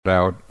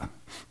out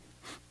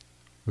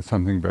with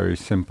something very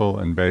simple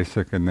and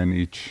basic, and then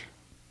each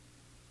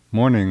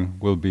morning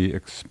we'll be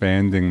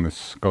expanding the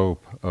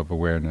scope of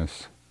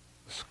awareness,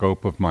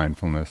 scope of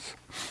mindfulness,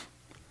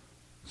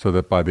 so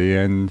that by the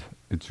end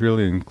it's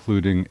really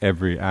including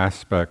every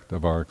aspect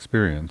of our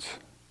experience.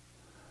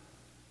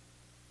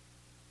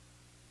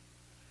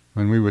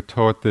 When we were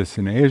taught this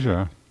in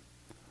Asia,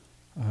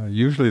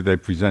 usually they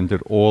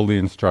presented all the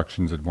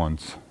instructions at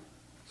once.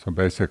 So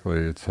basically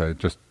it's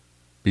just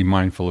be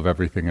mindful of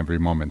everything every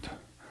moment.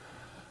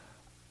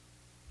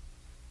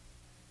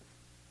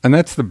 And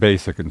that's the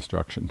basic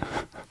instruction.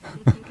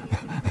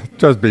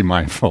 Just be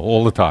mindful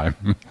all the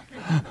time.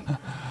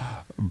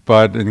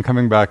 But in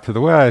coming back to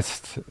the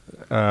West,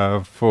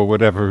 for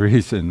whatever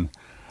reason,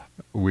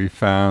 we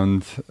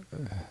found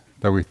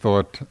that we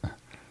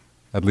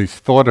at least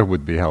thought it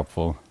would be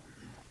helpful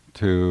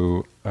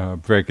to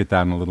break it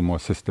down a little more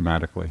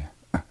systematically.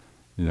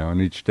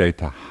 And each day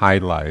to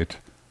highlight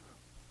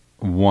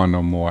one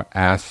or more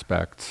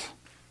aspects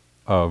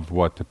of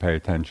what to pay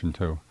attention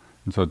to.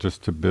 And so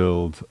just to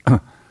build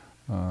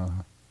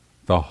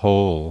the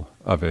whole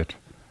of it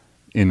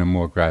in a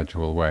more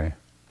gradual way.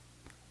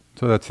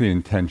 So that's the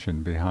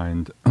intention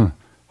behind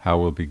how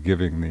we'll be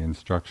giving the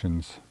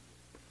instructions.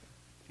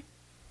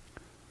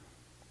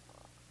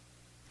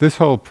 This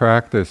whole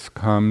practice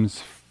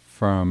comes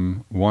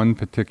from one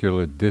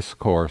particular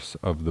discourse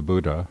of the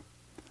Buddha.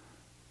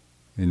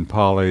 In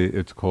Pali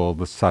it's called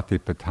the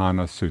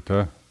Satipatthana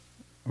Sutta,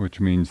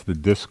 which means the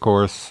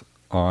discourse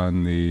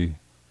on the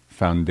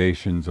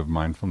foundations of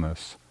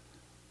mindfulness.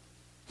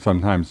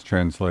 Sometimes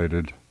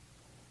translated,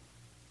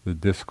 the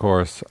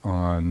discourse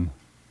on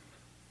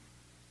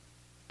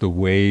the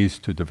ways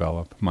to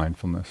develop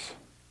mindfulness.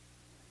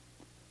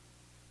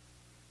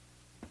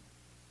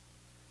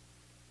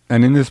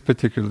 And in this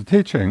particular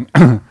teaching,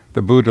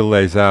 the Buddha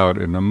lays out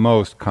in a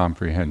most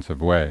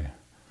comprehensive way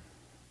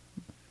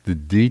the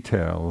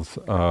details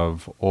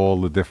of all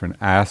the different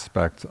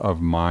aspects of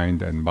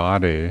mind and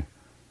body,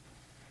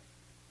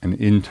 and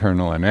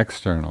internal and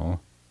external,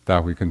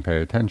 that we can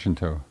pay attention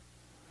to.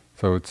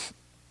 So it's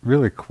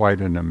really quite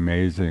an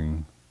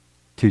amazing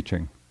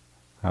teaching,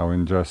 how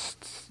in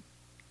just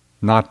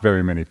not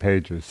very many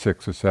pages,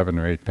 6 or 7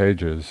 or 8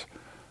 pages,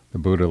 the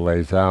Buddha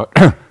lays out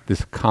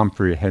this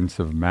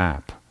comprehensive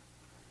map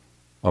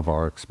of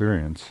our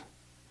experience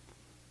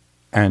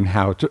and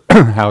how to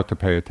how to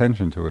pay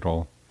attention to it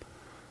all.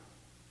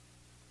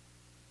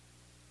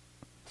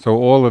 So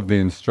all of the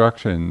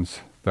instructions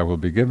that will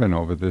be given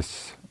over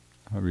this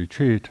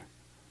retreat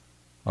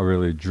are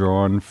really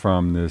drawn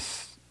from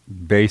this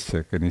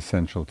basic and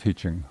essential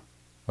teaching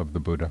of the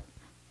Buddha.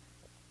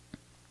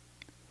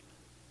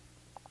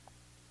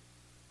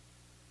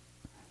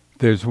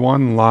 There's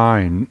one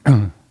line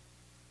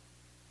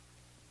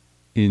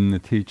in the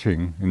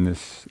teaching, in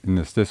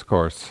this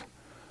discourse,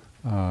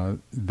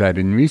 that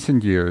in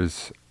recent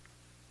years,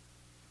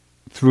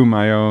 through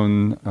my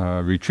own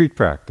retreat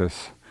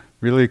practice,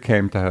 really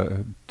came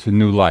to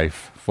new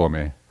life for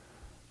me,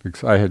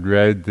 because I had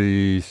read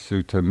the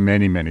sutta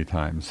many, many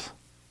times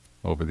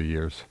over the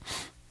years.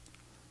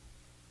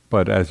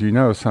 But as you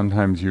know,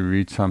 sometimes you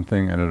read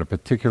something and at a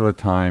particular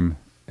time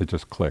it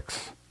just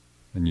clicks,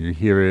 and you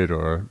hear it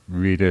or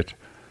read it,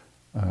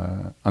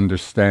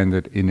 understand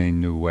it in a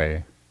new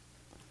way.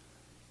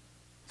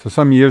 So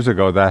some years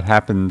ago that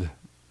happened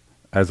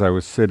as I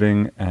was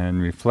sitting and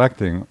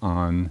reflecting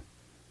on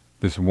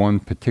this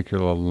one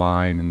particular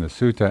line in the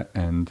sutta,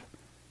 and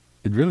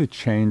it really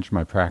changed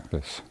my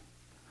practice.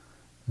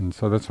 And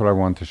so that's what I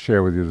want to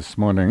share with you this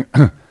morning,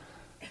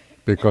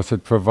 because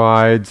it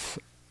provides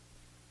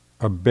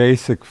a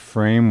basic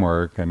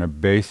framework and a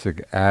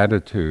basic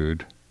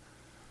attitude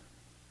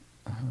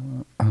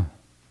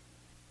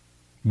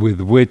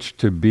with which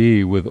to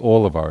be with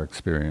all of our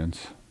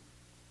experience.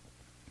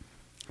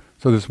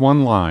 So this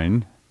one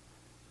line,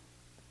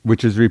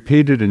 which is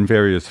repeated in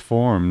various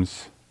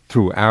forms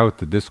throughout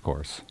the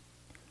discourse,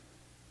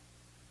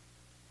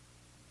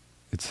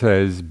 it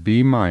says,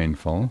 be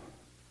mindful,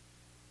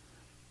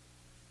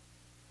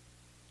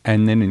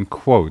 and then in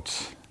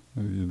quotes,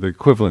 the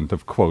equivalent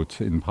of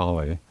quotes in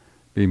Pali,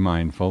 be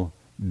mindful,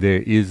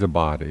 there is a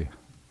body,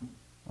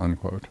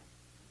 unquote.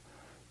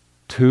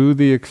 To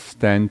the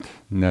extent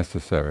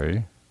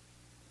necessary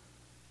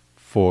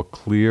for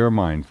clear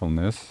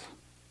mindfulness,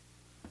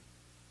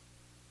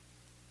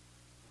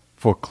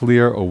 for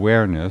clear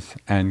awareness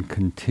and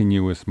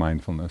continuous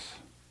mindfulness.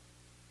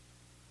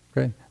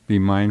 Okay? Be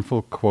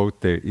mindful,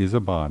 quote, there is a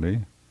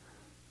body,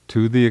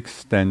 to the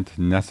extent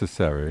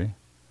necessary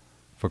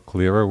for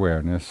clear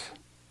awareness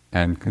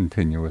and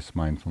continuous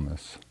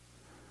mindfulness.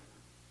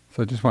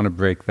 So I just want to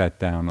break that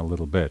down a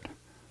little bit.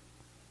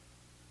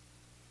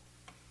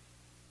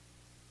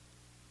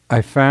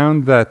 I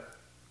found that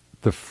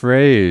the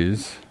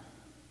phrase,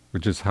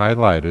 which is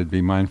highlighted,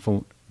 be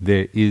mindful,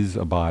 there is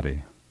a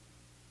body.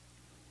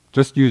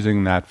 Just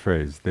using that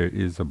phrase, there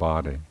is a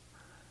body,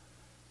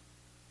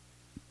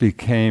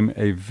 became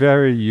a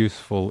very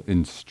useful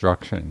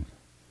instruction,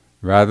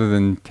 rather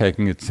than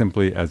taking it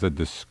simply as a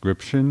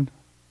description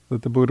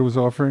that the Buddha was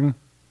offering,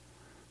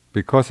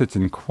 because it's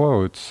in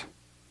quotes,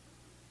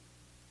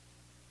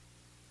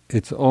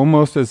 it's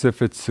almost as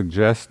if it's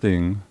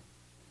suggesting,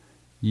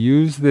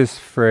 use this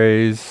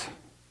phrase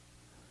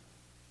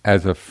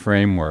as a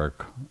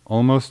framework,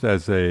 almost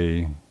as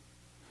a,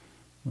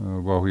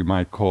 what we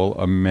might call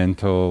a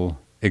mental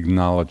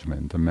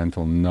acknowledgement, a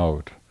mental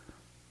note.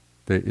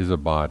 There is a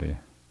body.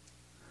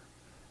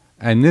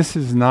 And this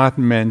is not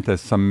meant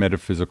as some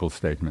metaphysical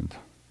statement,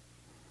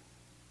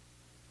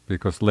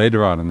 because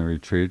later on in the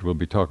retreat we'll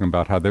be talking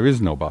about how there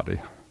is no body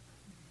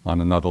on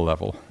another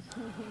level.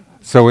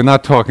 So we're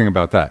not talking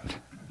about that.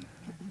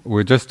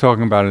 We're just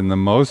talking about, in the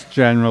most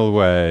general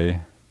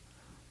way,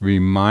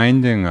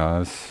 reminding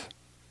us,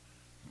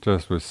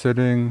 just we're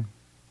sitting,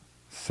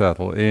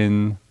 settle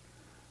in,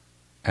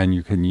 and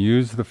you can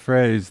use the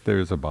phrase,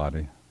 there's a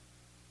body.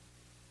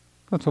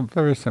 That's all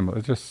very simple.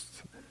 It's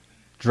just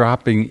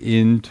dropping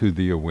into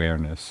the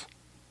awareness,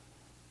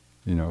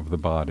 of the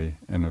body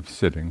and of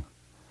sitting.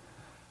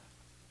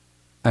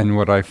 And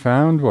what I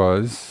found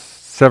was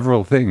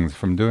several things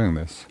from doing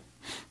this.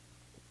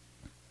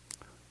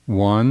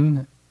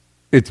 One,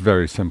 it's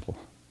very simple.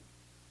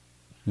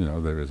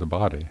 There is a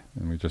body,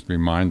 and we just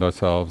remind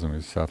ourselves and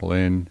we settle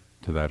in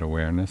to that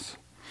awareness.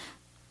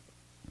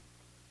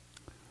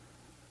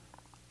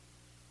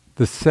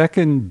 The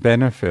second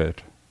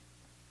benefit,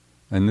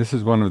 and this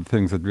is one of the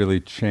things that really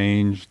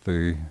changed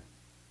you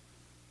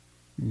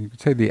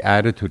could say the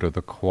attitude or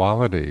the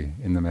quality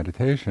in the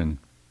meditation.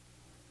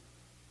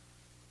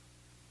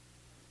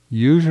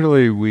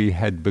 Usually we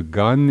had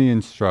begun the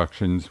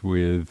instructions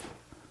with,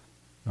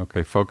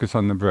 focus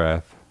on the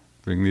breath,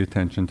 bring the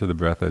attention to the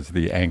breath as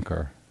the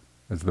anchor,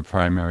 as the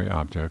primary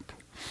object.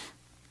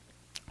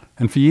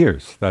 And for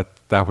years,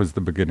 that was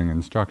the beginning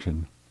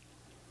instruction.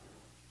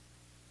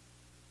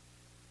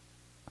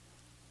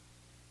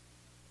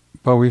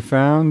 But we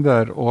found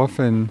that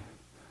often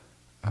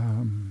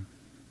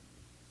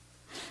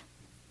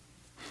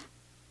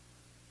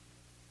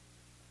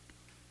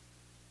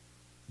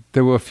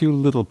there were a few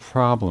little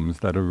problems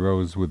that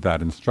arose with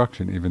that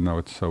instruction, even though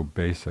it's so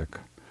basic.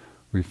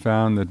 We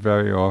found that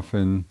very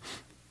often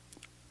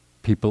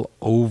people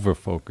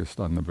over-focused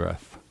on the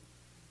breath.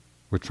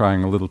 We're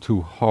trying a little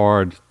too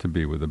hard to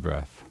be with the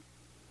breath.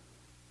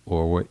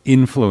 Or we're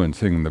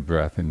influencing the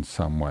breath in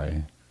some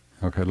way.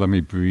 Let me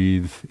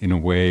breathe in a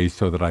way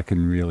so that I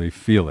can really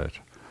feel it. So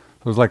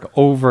it was like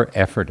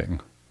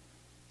over-efforting,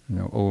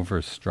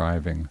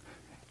 over-striving,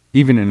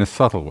 even in a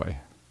subtle way.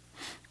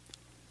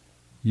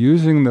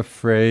 Using the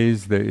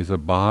phrase, there is a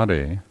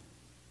body,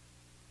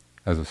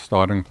 as a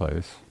starting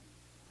place.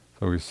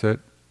 So we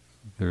sit,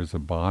 there's a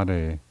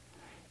body.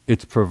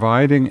 It's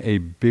providing a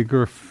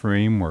bigger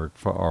framework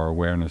for our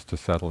awareness to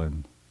settle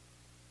in.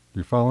 Do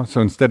you follow?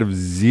 So instead of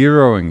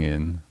zeroing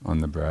in on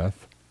the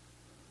breath,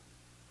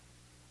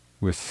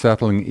 we're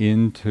settling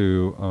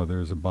into,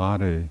 there's a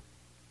body.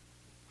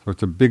 So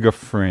it's a bigger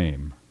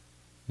frame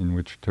in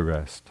which to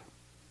rest.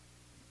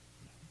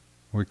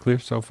 Are we clear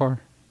so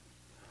far?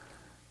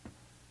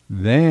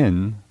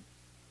 Then,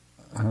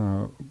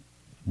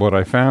 what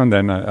I found,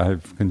 and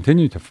I've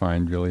continued to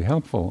find really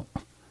helpful,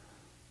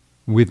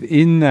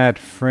 within that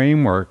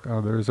framework,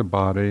 there's a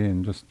body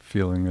and just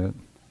feeling it.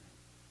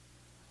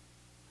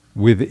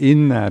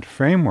 Within that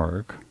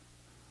framework,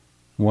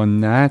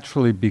 one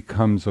naturally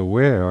becomes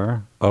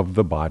aware of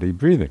the body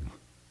breathing.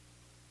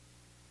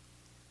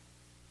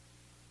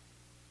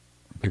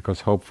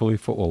 Because hopefully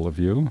for all of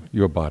you,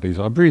 your bodies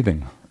are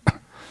breathing.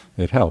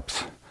 It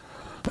helps.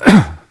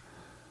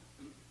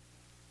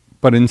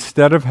 But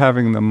instead of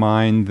having the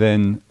mind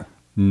then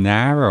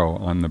narrow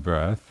on the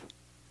breath,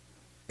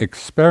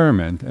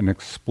 experiment and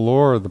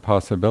explore the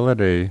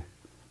possibility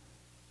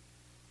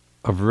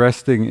of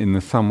resting in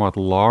the somewhat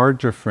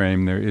larger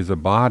frame, there is a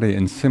body,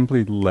 and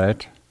simply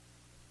let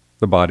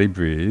the body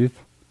breathe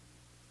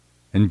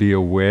and be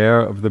aware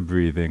of the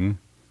breathing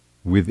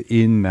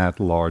within that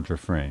larger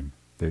frame.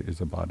 There is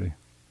a body.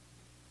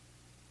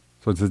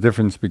 So it's the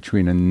difference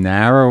between a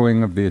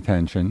narrowing of the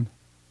attention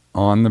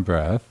on the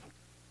breath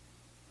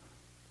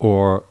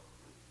or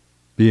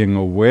being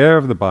aware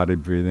of the body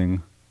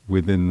breathing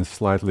within the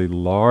slightly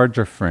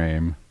larger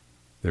frame.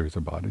 There is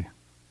a body.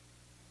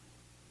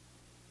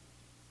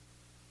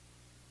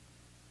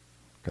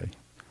 Okay,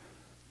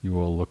 you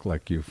all look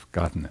like you've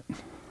gotten it.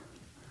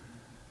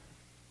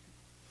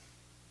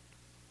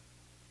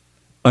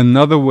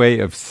 Another way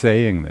of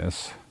saying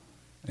this,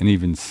 an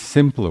even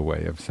simpler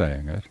way of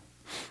saying it,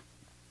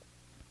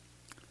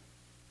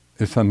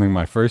 is something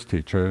my first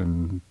teacher,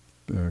 and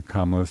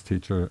Kamala's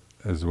teacher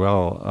as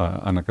well,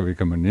 Anakavika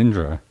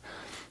Munindra,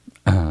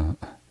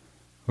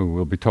 who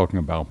we'll be talking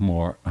about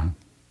more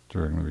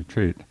during the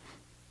retreat.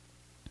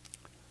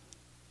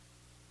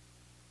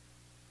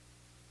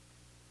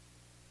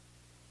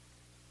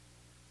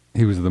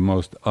 He was the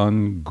most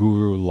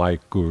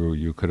un-guru-like guru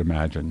you could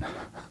imagine.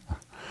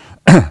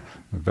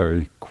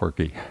 Very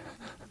quirky,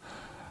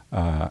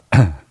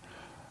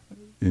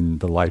 in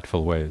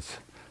delightful ways.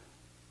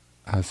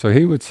 So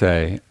he would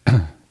say,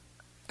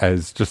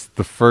 as just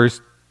the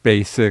first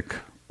basic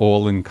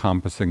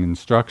all-encompassing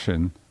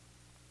instruction: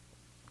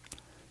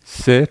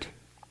 sit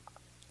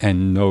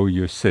and know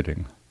you're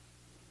sitting,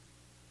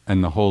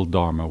 and the whole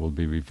Dharma will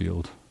be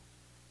revealed.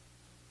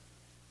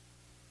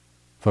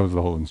 That was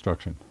the whole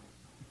instruction.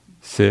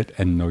 Sit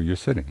and know you're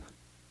sitting,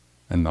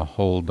 and the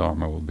whole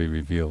Dharma will be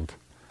revealed.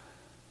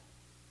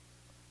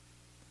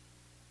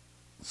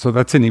 So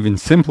that's an even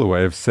simpler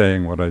way of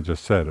saying what I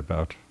just said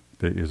about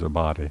there is a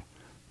body.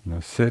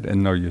 Sit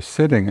and know you're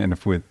sitting, and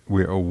if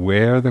we're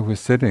aware that we're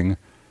sitting,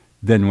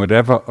 then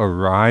whatever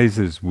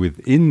arises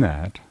within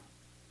that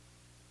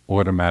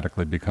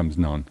automatically becomes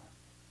known,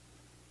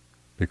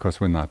 because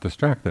we're not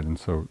distracted. And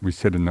so we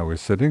sit and know we're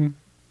sitting,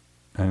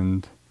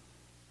 and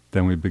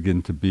then we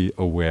begin to be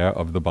aware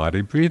of the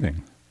body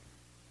breathing.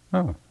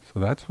 Oh, so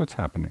that's what's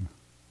happening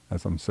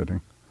as I'm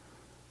sitting.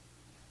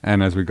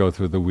 And as we go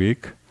through the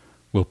week,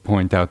 we'll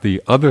point out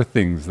the other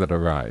things that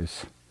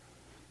arise,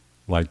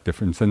 like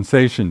different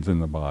sensations in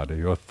the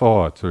body, or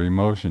thoughts, or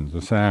emotions,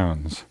 or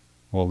sounds,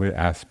 all the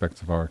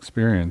aspects of our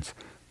experience,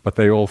 but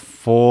they all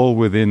fall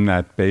within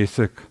that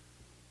basic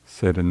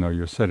sit and know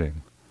you're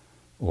sitting,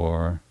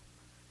 or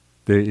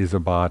there is a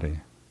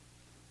body,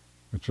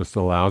 which just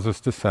allows us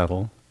to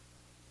settle,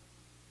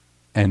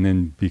 and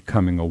then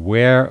becoming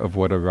aware of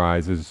what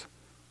arises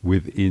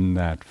within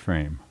that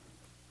frame.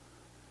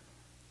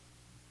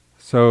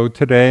 So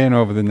today and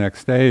over the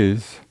next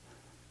days,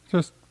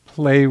 just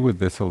play with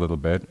this a little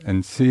bit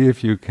and see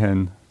if you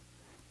can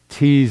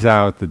tease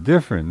out the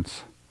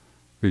difference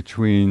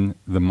between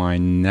the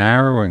mind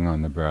narrowing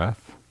on the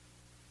breath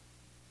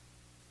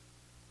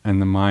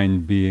and the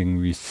mind being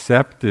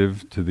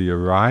receptive to the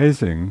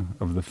arising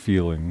of the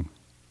feeling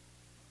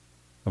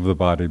of the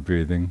body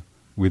breathing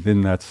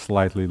within that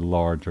slightly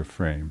larger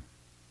frame.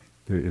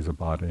 There is a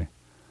body.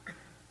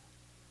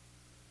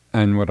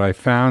 And what I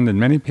found, and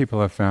many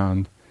people have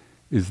found,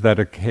 is that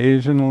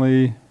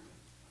occasionally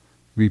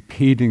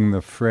repeating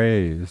the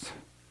phrase,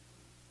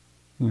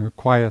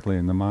 quietly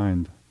in the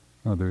mind,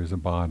 oh, there is a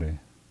body,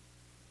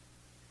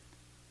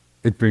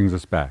 it brings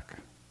us back.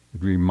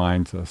 It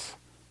reminds us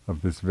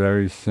of this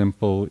very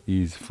simple,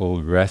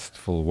 easeful,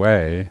 restful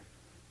way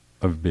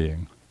of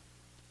being.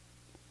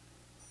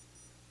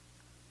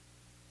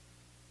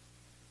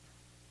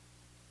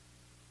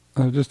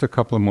 Just a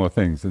couple of more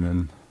things and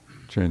then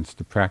chance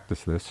to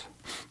practice this.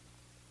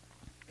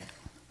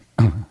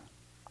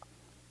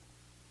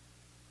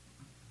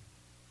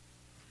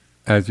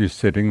 As you're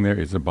sitting, there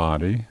is a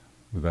body,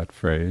 with that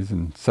phrase,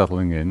 and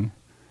settling in,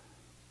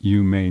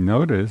 you may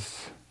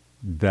notice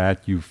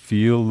that you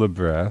feel the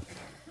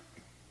breath,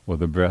 or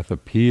the breath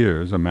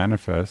appears or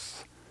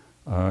manifests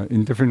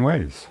in different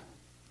ways.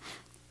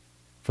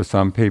 For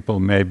some people,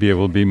 maybe it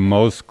will be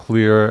most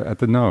clear at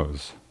the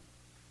nose,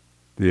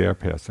 the air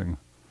passing.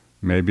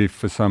 Maybe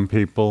for some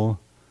people,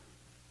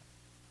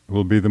 it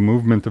will be the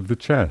movement of the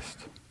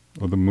chest,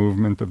 or the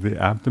movement of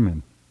the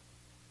abdomen.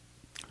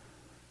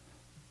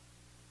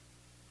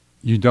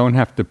 You don't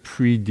have to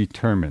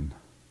predetermine.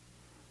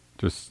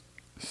 Just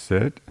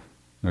sit,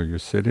 know you're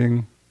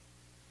sitting,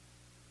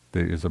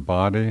 there is a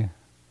body,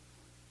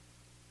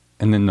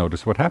 and then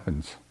notice what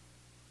happens.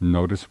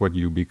 Notice what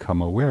you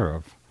become aware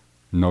of.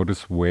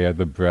 Notice where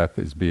the breath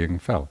is being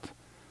felt.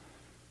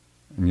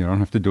 And you don't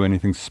have to do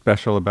anything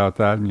special about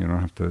that, and you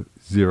don't have to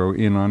zero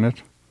in on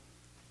it,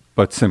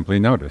 but simply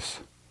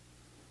notice.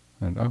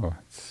 And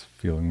it's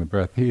feeling the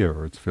breath here,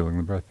 or it's feeling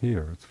the breath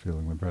here, or it's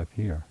feeling the breath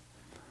here.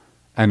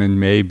 And it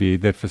may be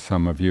that for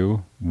some of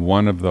you,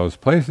 one of those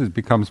places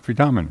becomes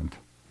predominant.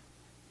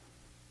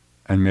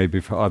 And maybe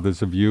for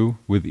others of you,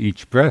 with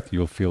each breath,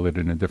 you'll feel it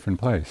in a different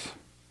place.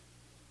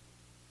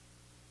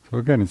 So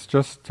again, it's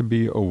just to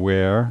be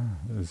aware,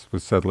 as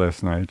was said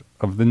last night,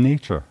 of the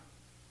nature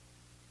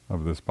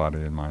of this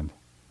body and mind.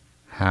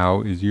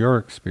 How is your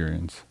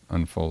experience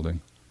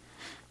unfolding?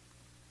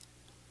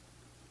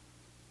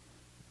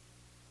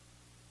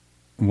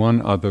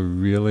 One other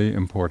really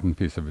important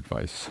piece of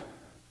advice,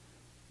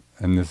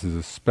 and this is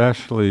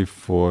especially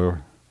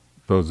for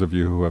those of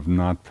you who have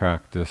not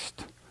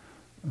practiced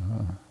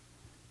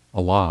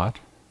a lot,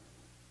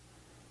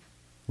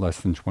 less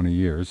than 20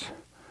 years.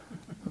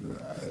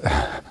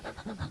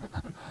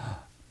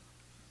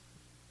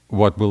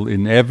 What will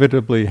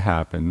inevitably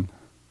happen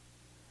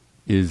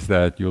is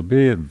that you'll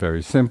be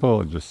very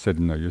simple, just sit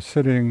and know you're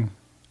sitting,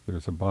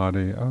 there's a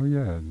body, oh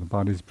yeah, the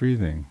body's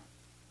breathing,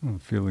 I'm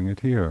feeling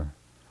it here.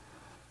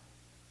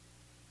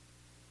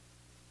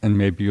 And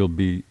maybe you'll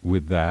be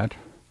with that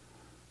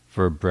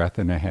for a breath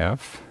and a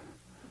half,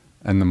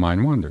 and the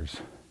mind wanders.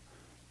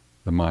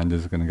 The mind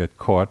is going to get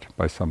caught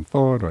by some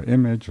thought or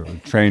image or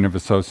train of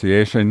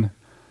association.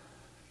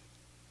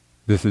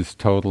 This is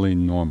totally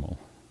normal.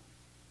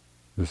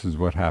 This is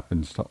what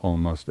happens to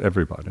almost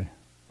everybody.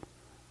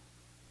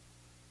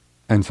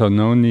 And so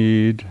no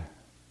need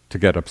to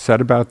get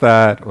upset about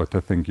that, or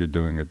to think you're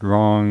doing it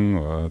wrong,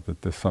 or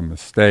that there's some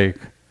mistake.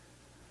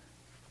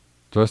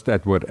 Just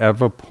at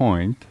whatever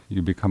point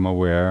you become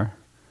aware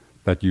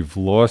that you've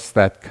lost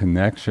that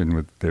connection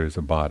with there's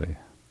a body.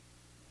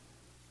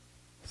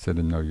 Sit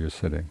and know you're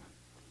sitting.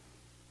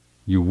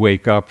 you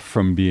wake up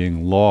from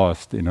being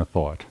lost in a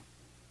thought,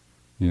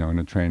 in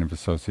a train of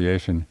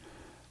association.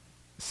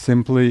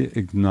 Simply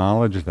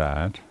acknowledge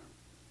that.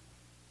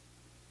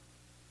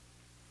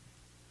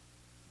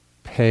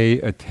 Pay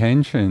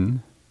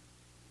attention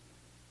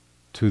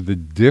to the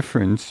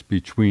difference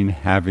between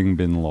having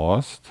been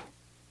lost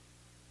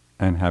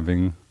and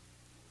having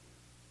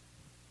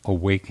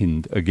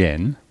awakened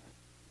again.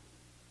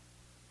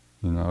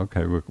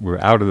 Okay, we're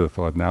out of the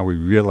thought now, we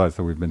realize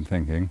that we've been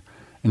thinking,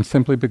 and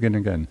simply begin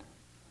again.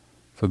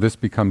 So this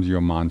becomes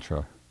your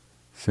mantra,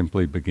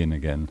 simply begin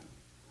again.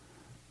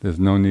 There's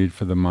no need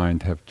for the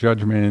mind to have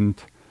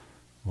judgment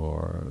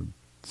or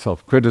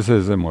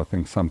self-criticism or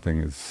think something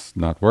is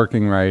not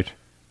working right.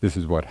 This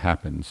is what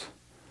happens.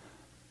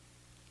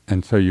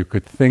 And so you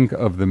could think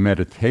of the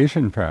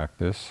meditation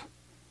practice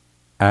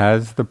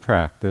as the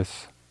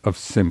practice of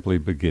simply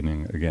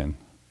beginning again.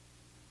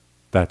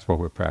 That's what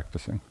we're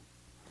practicing.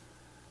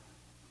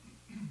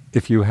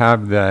 If you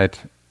have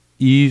that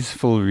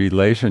easeful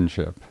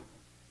relationship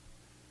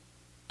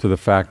to the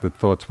fact that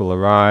thoughts will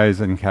arise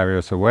and carry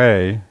us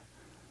away,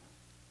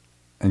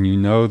 and you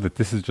know that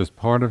this is just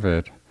part of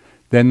it,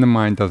 then the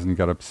mind doesn't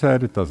get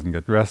upset, it doesn't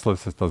get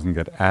restless, it doesn't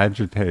get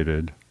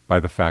agitated by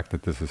the fact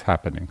that this is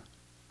happening.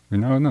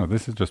 No,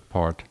 this is just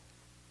part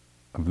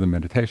of the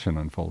meditation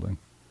unfolding.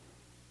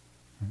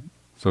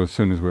 So as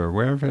soon as we're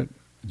aware of it,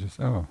 just,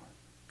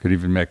 could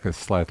even make a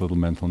slight little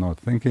mental note,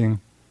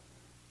 thinking,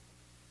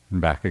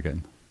 and back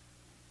again.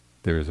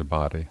 There is a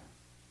body.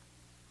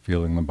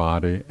 Feeling the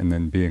body, and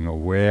then being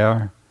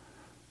aware,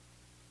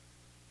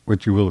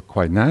 which you will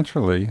quite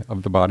naturally,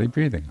 of the body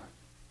breathing.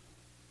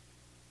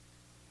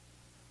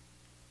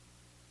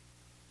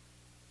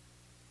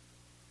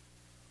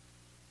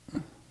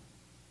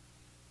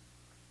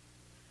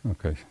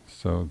 Okay,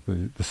 so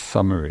the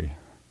summary.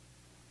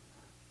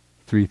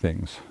 3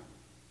 things.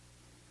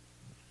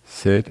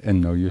 Sit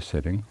and know you're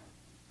sitting.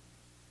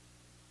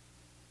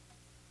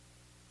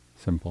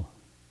 Simple.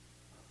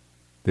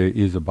 There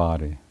is a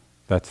body.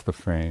 That's the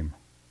frame.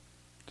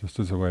 Just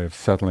as a way of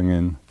settling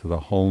in to the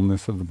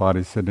wholeness of the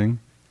body sitting,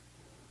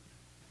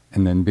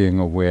 and then being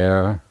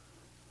aware,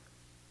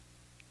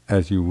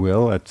 as you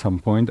will at some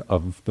point,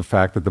 of the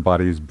fact that the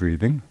body is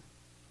breathing.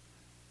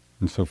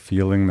 And so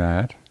feeling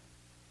that,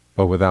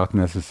 but without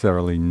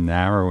necessarily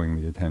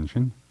narrowing the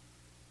attention.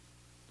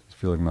 Just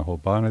feeling the whole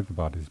body, the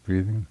body's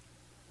breathing.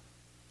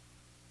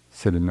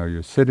 Sit and know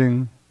you're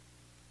sitting.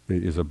 There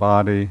is a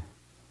body.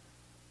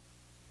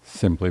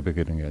 Simply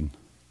beginning in.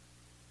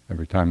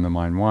 Every time the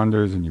mind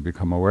wanders and you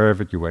become aware of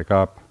it, you wake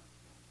up.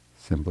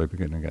 Simply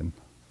begin again.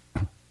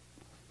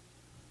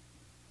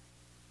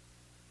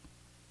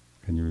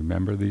 Can you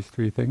remember these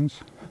 3 things?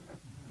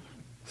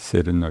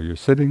 Sit and know you're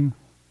sitting.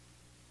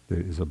 There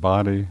is a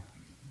body.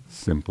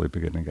 Simply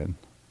begin again.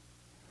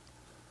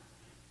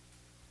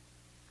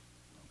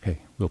 Okay,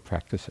 we'll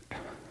practice it.